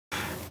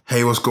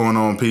Hey, what's going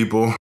on,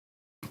 people?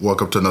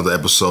 Welcome to another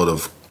episode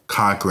of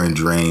Conquering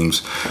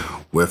Dreams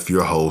with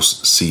your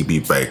host,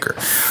 CB Baker.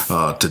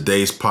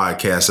 Today's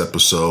podcast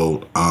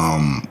episode,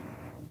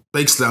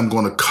 basically I'm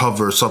going to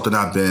cover something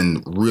I've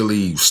been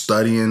really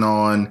studying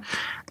on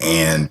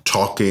and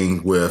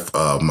talking with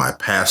my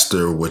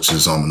pastor, which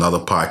is on another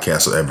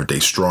podcast, Everyday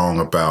Strong,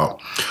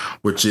 about,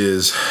 which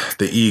is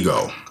the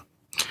ego.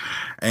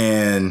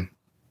 And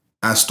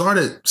I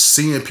started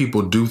seeing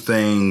people do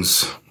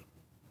things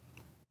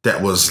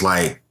that was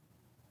like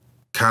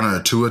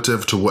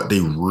counterintuitive to what they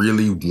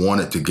really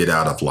wanted to get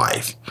out of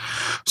life.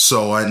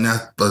 So I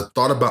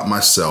thought about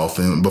myself,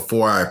 and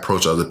before I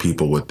approach other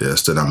people with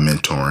this that I'm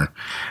mentoring,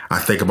 I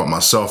think about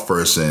myself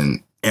first,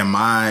 and am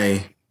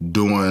I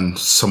doing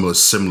some of the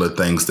similar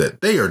things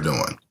that they are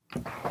doing?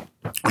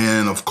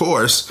 And of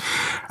course,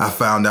 I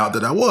found out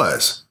that I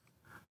was.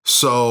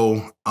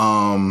 So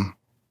I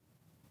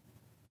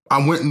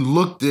went and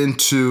looked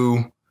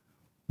into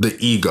the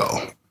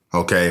ego.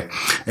 Okay.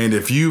 And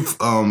if you've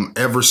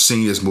ever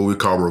seen this movie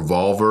called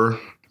Revolver,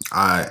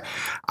 I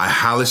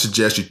highly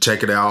suggest you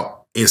check it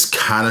out. It's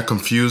kind of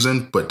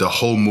confusing, but the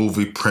whole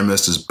movie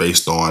premise is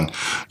based on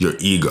your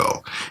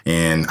ego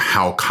and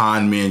how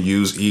con men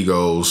use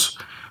egos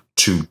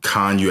to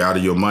con you out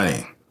of your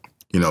money.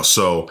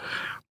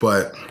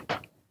 But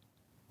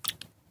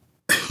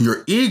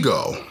your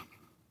ego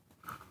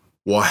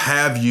will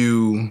have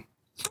you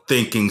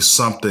thinking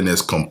something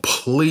is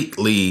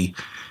completely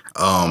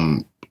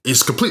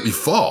it's completely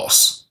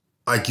false.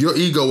 Like, your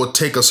ego will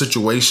take a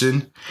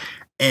situation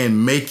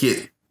and make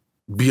it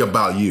be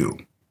about you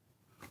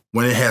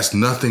when it has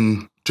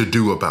nothing to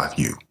do about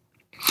you.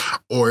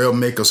 Or it'll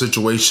make a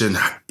situation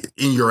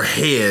in your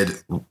head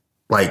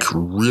like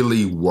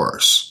really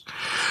worse.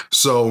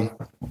 So,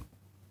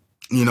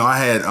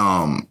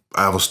 I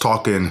was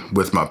talking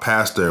with my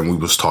pastor, and we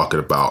was talking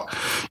about,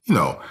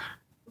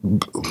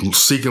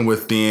 seeking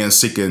within,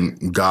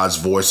 seeking God's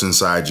voice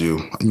inside you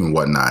and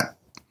whatnot.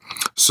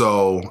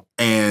 So,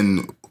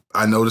 and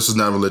I know this is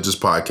not a religious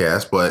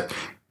podcast, but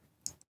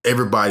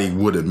everybody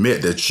would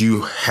admit that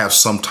you have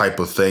some type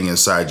of thing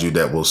inside you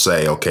that will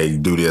say, okay,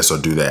 do this or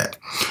do that,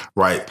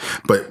 right?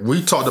 But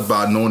we talked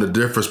about knowing the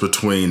difference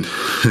between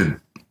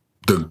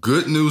the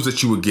good news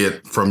that you would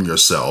get from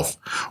yourself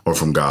or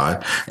from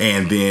God,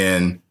 and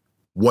then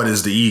what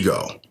is the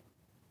ego,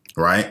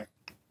 right?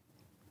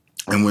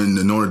 And knowing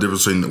the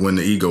difference between when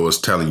the ego is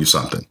telling you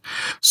something.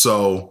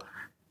 So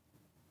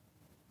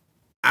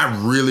I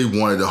really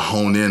wanted to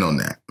hone in on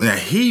that. Now,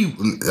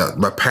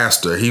 my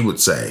pastor, he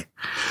would say,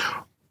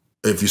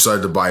 if you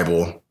study the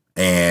Bible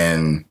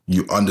and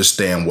you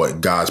understand what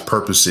God's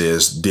purpose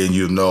is, then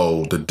you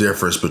know the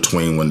difference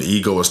between when the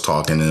ego is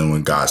talking and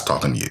when God's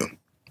talking to you,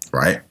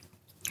 right?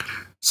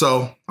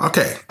 So,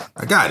 okay,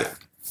 I got it.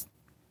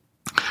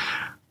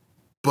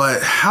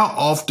 But how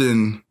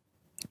often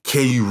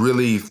can you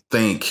really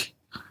think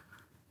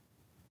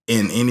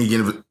in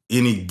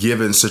any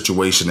given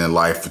situation in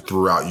life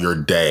throughout your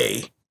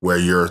day where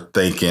you're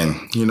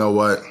thinking, you know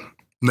what,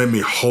 let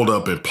me hold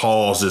up and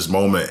pause this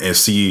moment and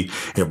see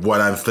if what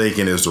I'm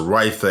thinking is the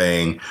right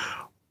thing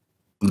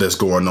that's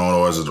going on,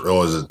 or is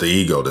it the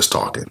ego that's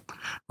talking,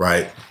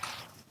 right?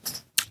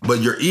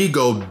 But your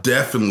ego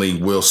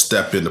definitely will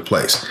step into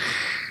place.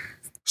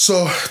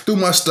 So through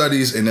my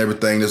studies and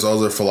everything, there's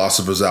other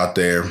philosophers out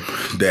there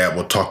that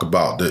will talk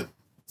about the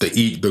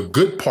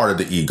good part of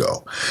the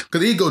ego,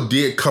 because the ego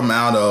did come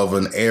out of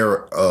an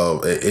era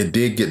of, it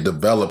did get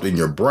developed in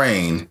your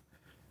brain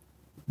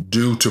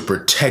due to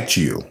protect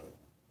you.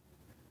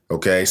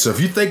 Okay, so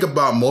if you think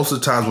about most of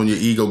the times when your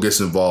ego gets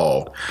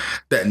involved,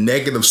 that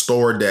negative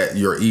story that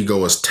your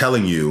ego is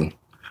telling you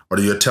or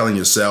that you're telling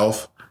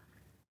yourself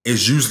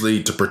is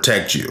usually to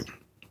protect you.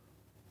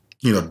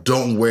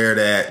 Don't wear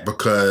that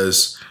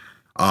because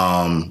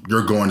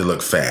you're going to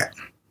look fat.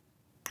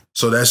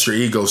 So that's your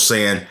ego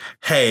saying,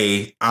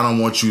 hey, I don't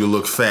want you to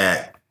look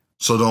fat,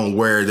 so don't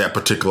wear that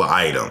particular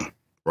item,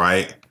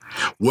 right?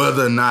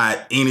 Whether or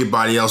not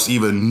anybody else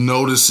even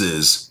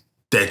notices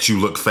that you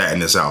look fat in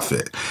this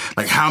outfit.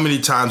 Like, how many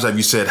times have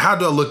you said, how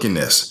do I look in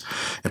this?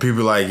 And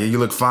people are like, yeah, you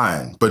look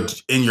fine.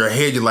 But in your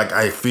head, you're like,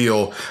 I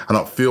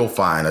don't feel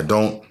fine. I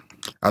don't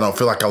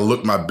feel like I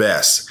look my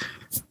best.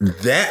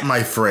 That,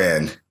 my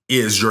friend,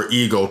 is your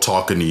ego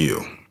talking to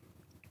you.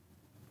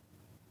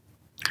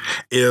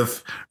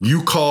 If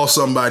you call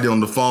somebody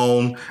on the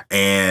phone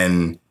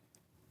and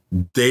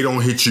they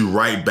don't hit you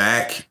right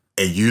back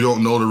and you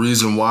don't know the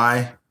reason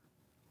why,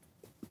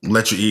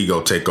 let your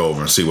ego take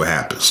over and see what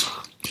happens.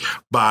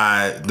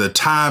 By the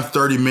time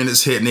 30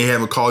 minutes hit and they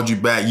haven't called you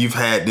back, you've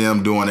had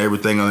them doing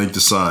everything underneath the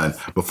sun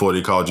before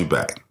they called you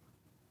back.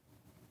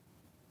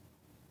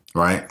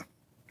 Right?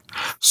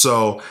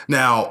 So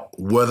now,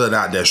 whether or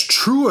not that's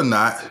true or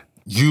not,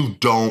 you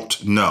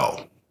don't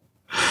know.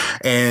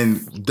 And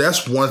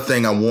that's one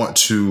thing I want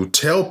to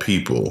tell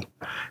people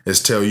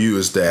is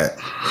that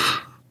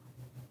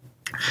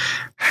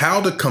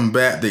how to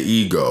combat the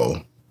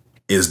ego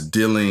is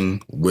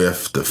dealing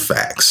with the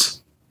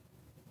facts.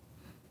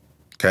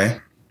 Okay.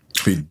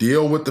 If we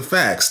deal with the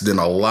facts, then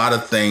a lot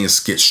of things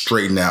get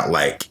straightened out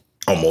like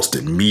almost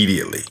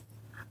immediately.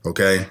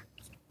 Okay.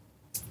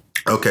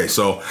 Okay.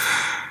 So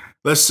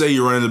let's say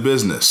you're running a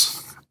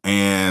business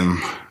and,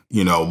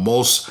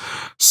 most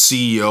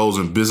CEOs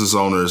and business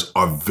owners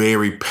are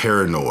very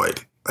paranoid.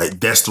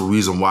 Like that's the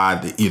reason why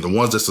the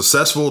ones that are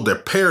successful, they're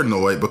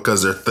paranoid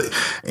because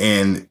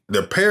and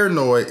they're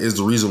paranoid is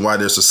the reason why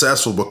they're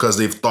successful because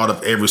they've thought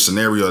of every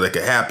scenario that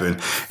could happen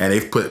and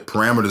they've put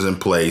parameters in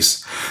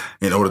place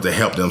in order to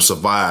help them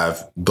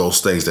survive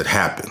those things that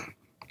happen.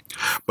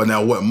 But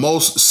now what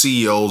most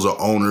CEOs or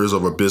owners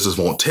of a business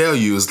won't tell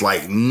you is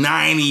like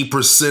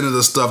 90% of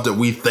the stuff that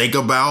we think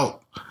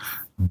about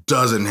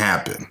doesn't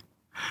happen.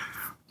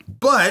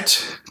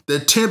 But the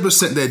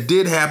 10% that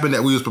did happen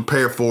that we was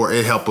prepared for,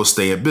 it helped us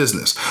stay in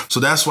business. So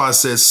that's why I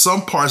said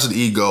some parts of the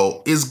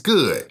ego is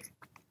good.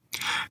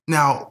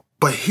 Now,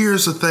 but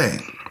here's the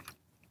thing.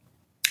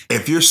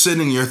 If you're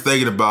sitting and you're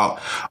thinking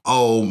about,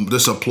 oh,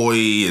 this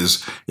employee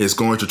is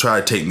going to try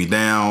to take me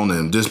down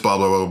and this blah,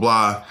 blah, blah,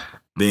 blah,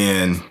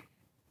 then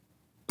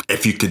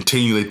if you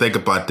continually think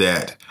about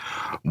that,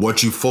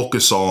 what you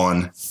focus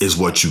on is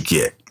what you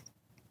get,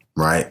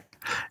 right?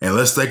 And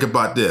let's think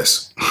about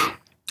this.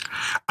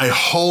 A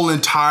whole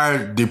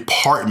entire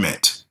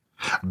department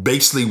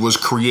basically was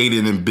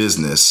created in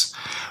business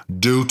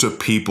due to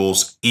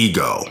people's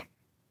ego.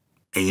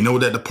 And you know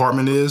what that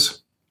department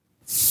is?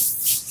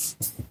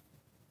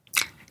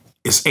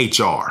 It's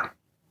HR.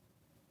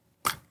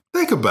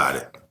 Think about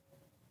it.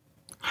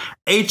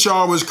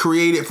 HR was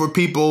created for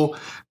people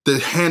to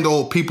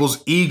handle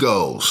people's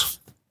egos.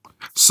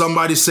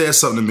 Somebody says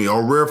something to me,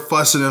 or we're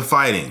fussing and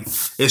fighting.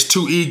 It's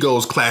two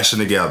egos clashing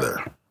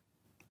together.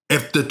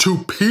 If the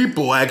two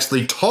people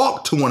actually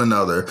talk to one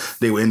another,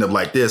 they will end up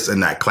like this and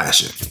not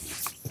clashing.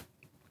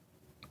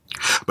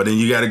 But then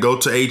you got to go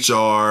to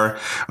HR,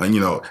 and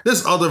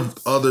there's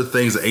other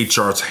things that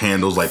HR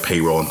handles like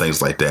payroll and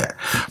things like that.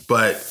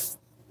 But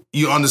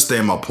you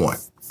understand my point.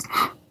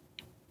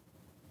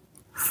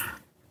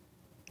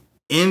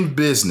 In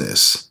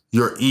business,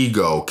 your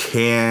ego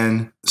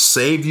can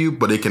save you,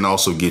 but it can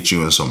also get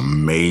you in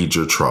some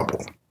major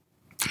trouble.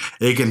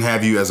 It can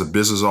have you as a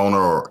business owner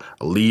or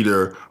a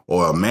leader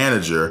or a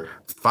manager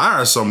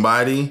fire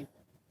somebody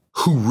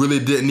who really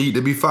didn't need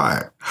to be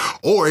fired.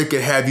 Or it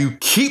could have you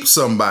keep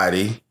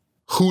somebody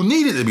who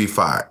needed to be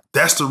fired.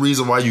 That's the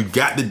reason why you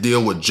got to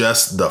deal with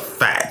just the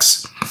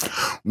facts.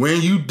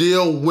 When you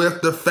deal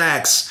with the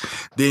facts,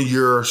 then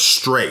you're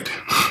straight.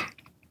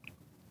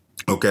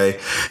 Okay.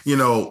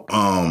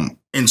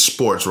 In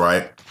sports,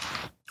 right?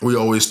 We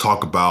always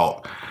talk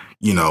about,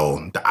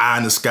 the eye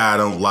in the sky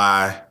don't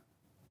lie.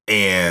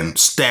 And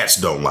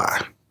stats don't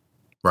lie,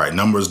 right?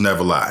 Numbers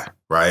never lie,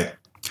 right?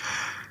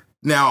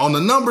 Now, on the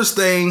numbers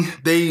thing,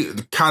 they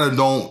kind of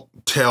don't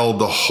tell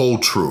the whole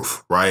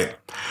truth, right?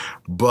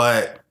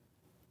 But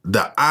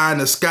the eye in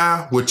the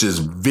sky, which is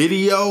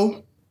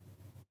video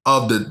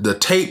of the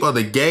tape of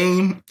the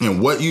game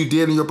and what you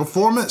did in your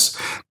performance,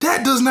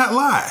 that does not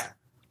lie.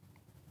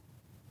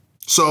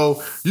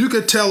 So you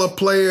could tell a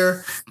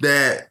player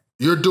that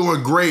you're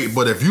doing great,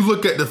 but if you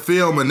look at the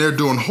film and they're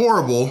doing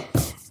horrible,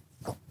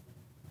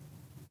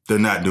 they're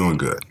not doing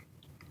good.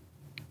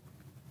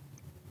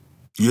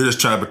 You're just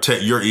trying to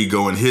protect your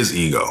ego and his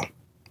ego,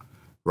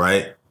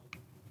 right?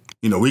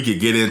 We could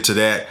get into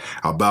that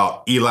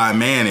about Eli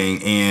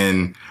Manning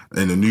and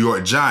the New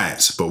York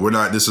Giants, but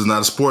this is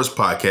not a sports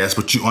podcast,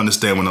 but you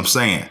understand what I'm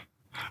saying.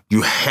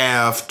 You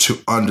have to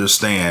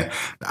understand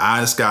the eye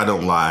in the sky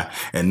don't lie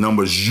and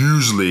numbers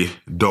usually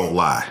don't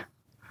lie.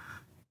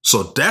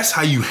 So that's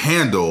how you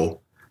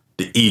handle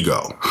the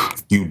ego.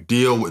 You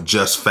deal with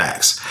just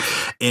facts.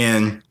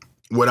 And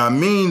what I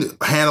mean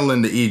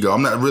handling the ego,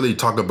 I'm not really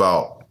talking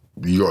about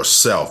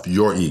yourself,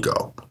 your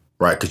ego,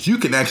 right? Because you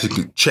can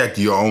actually check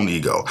your own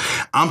ego.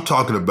 I'm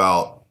talking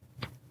about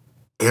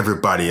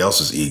everybody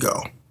else's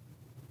ego.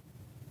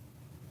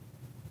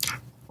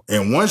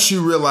 And once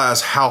you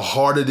realize how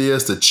hard it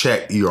is to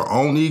check your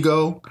own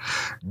ego,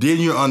 then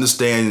you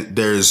understand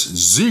there's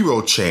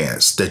zero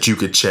chance that you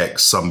could check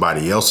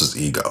somebody else's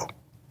ego.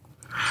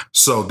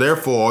 So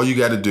therefore, all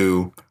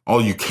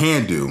you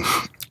can do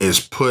is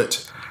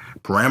put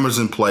parameters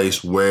in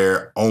place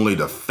where only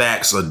the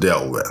facts are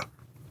dealt with.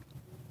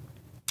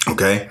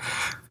 Okay?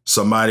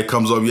 Somebody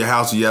comes over your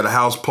house, you at a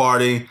house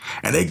party,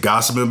 and they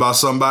gossiping about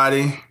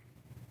somebody.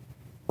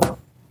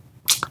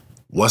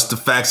 What's the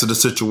facts of the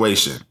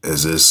situation?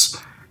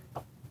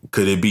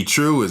 Could it be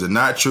true? Is it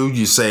not true?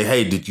 You say,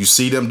 hey, did you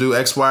see them do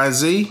X, Y, and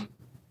Z?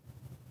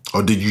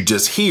 Or did you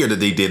just hear that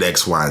they did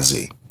X, Y, and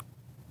Z?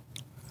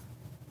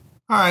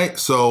 All right.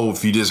 So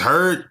if you just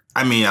heard,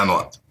 I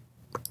know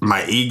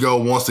my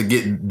ego wants to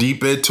get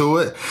deep into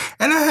it.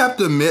 And I have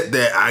to admit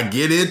that I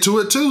get into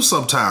it too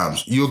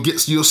sometimes.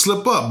 You'll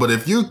slip up. But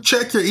if you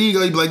check your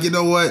ego, you'll be like, you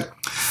know what?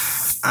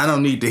 I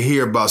don't need to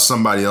hear about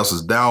somebody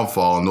else's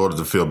downfall in order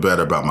to feel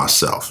better about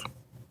myself.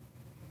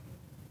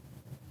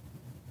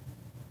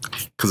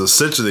 Because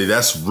essentially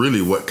that's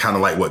really what kind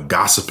of like what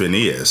gossiping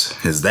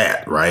is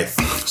that, right?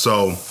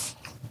 So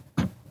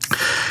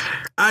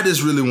I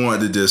just really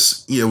wanted to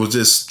just, it was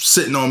just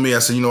sitting on me. I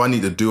said, I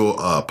need to do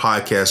a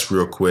podcast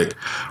real quick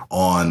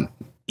on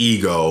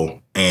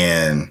ego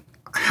and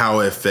how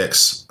it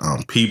affects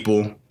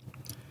people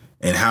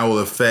and how it will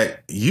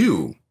affect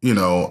you, in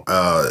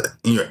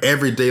your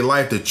everyday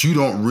life that you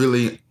don't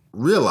really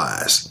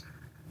realize,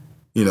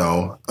 like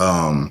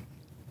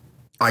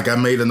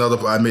I did another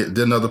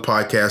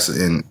podcast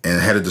and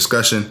had a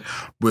discussion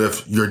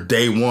with your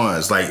day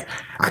ones. Like,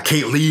 I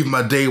can't leave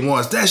my day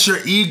ones. That's your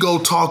ego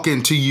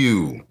talking to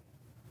you,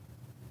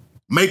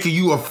 making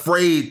you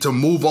afraid to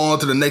move on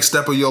to the next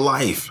step of your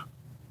life.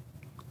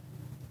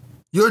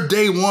 Your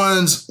day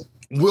ones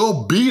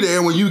will be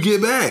there when you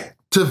get back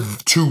to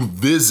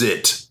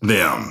visit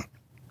them.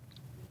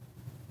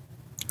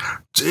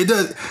 It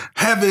does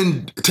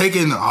I'm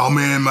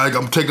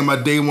taking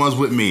my day ones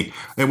with me.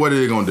 And what are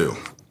they gonna do?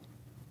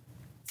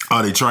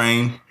 Are they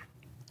trained?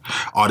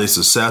 Are they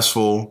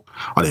successful?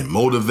 Are they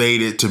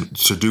motivated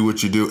to do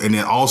what you do? And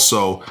then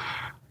also,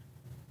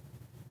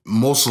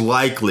 most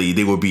likely,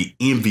 they will be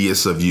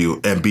envious of you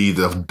and be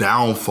the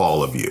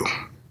downfall of you.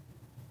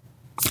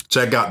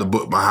 Check out the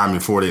book behind me,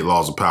 48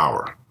 Laws of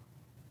Power.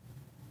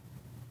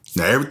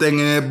 Now, everything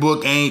in that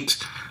book ain't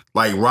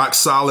like rock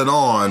solid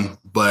on,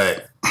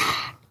 but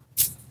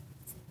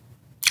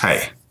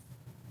hey,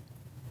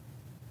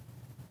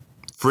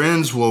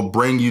 friends will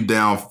bring you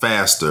down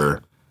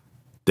faster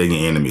than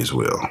your enemies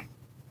will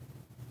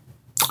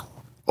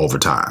over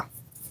time.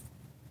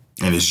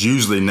 And it's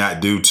usually not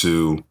due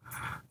to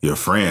your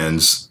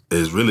friends.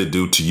 It's really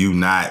due to you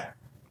not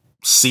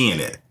seeing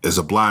it. It's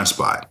a blind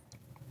spot.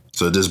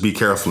 So just be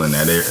careful in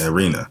that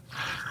arena.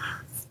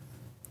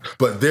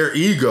 But their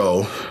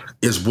ego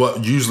is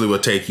what usually will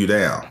take you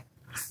down.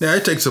 Now,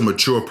 it takes a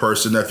mature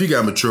person. Now, if you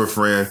got a mature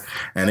friend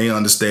and they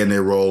understand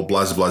their role,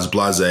 blase,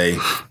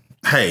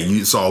 hey,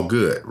 it's all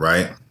good,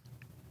 right?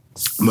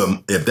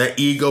 But if that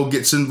ego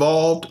gets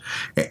involved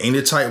in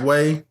any type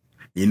way,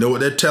 you know what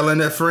they're telling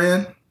that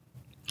friend?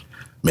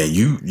 Man,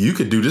 you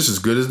could do this as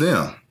good as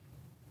them.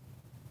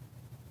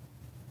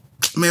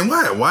 Man,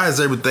 why is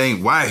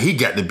everything, why he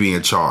got to be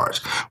in charge?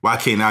 Why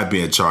can't I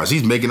be in charge?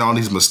 He's making all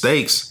these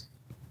mistakes.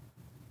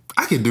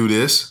 I can do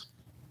this.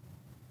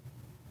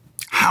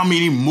 How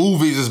many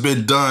movies has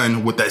been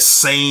done with that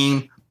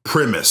same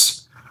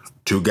premise?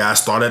 Two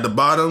guys start at the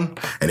bottom,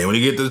 and then when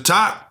they get to the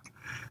top,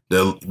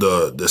 the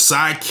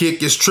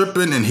sidekick is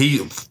tripping and he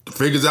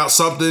figures out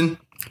something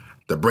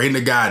to bring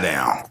the guy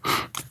down.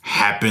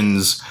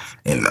 Happens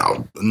in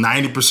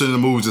 90% of the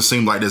movies that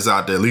seem like this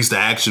out there, at least the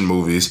action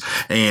movies,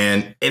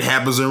 and it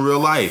happens in real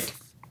life.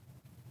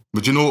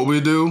 But you know what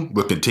we do?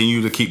 We'll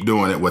continue to keep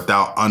doing it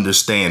without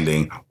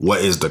understanding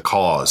what is the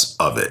cause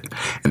of it.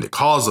 And the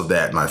cause of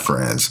that, my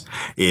friends,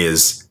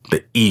 is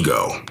the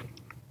ego.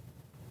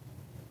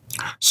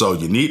 So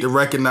you need to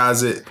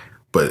recognize it.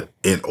 But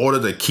in order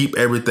to keep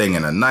everything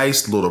in a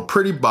nice little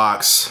pretty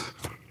box,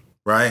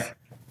 right?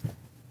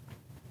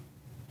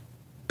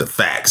 The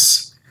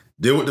facts.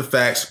 Deal with the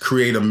facts.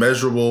 Create a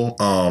measurable,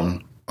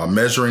 a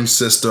measuring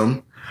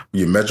system.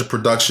 You measure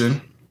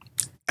production,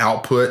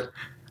 output,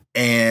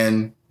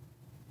 and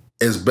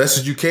as best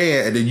as you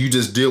can, and then you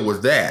just deal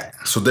with that.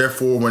 So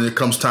therefore, when it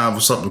comes time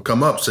for something to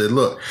come up, say,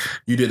 look,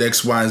 you did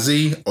X, Y, and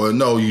Z, or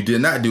no, you did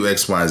not do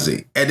X, Y, and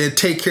Z. And then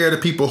take care of the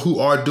people who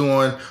are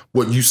doing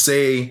what you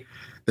say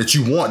that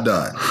you want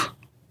done.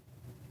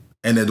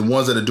 And they're the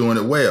ones that are doing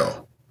it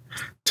well.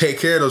 Take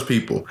care of those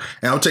people.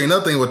 And I'll tell you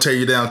another thing will tear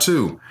you down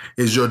too,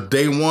 is your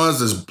day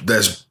ones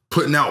that's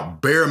putting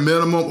out bare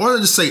minimum, or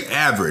just say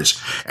average,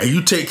 and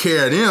you take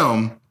care of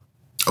them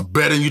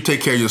better than you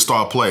take care of your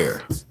star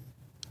player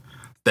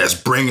that's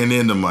bringing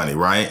in the money,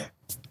 right?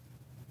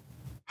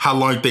 How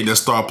long you think that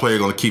star player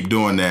going to keep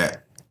doing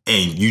that,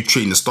 and you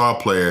treating the star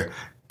player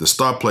the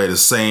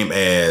same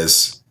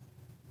as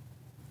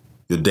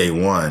your day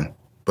one,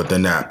 but they're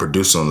not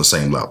producing on the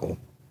same level.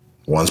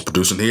 One's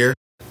producing here,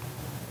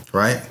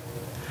 right?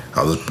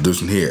 Other's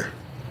producing here.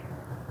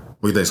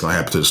 What do you think's going to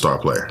happen to the star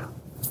player?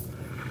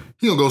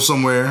 He going to go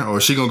somewhere,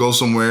 or she going to go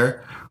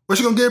somewhere, where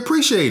she going to get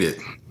appreciated.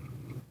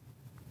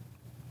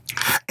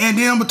 And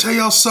then I'm going to tell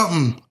y'all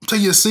something. I'll tell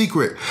you a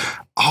secret.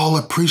 All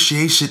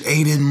appreciation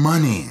ain't in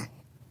money.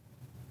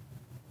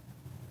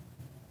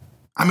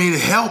 I mean,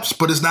 it helps,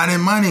 but it's not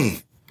in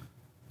money.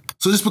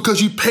 So just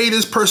because you pay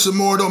this person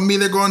more don't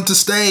mean they're going to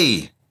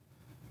stay.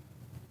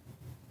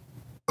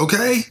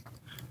 Okay?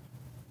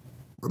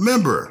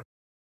 Remember,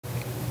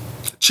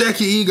 check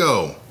your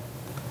ego.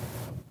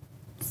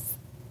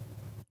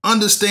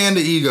 Understand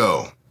the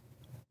ego.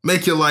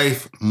 Make your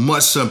life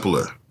much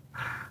simpler.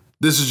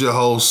 This is your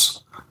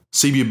host,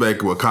 CB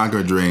Baker with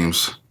Conquering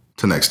Dreams.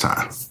 Till next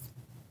time.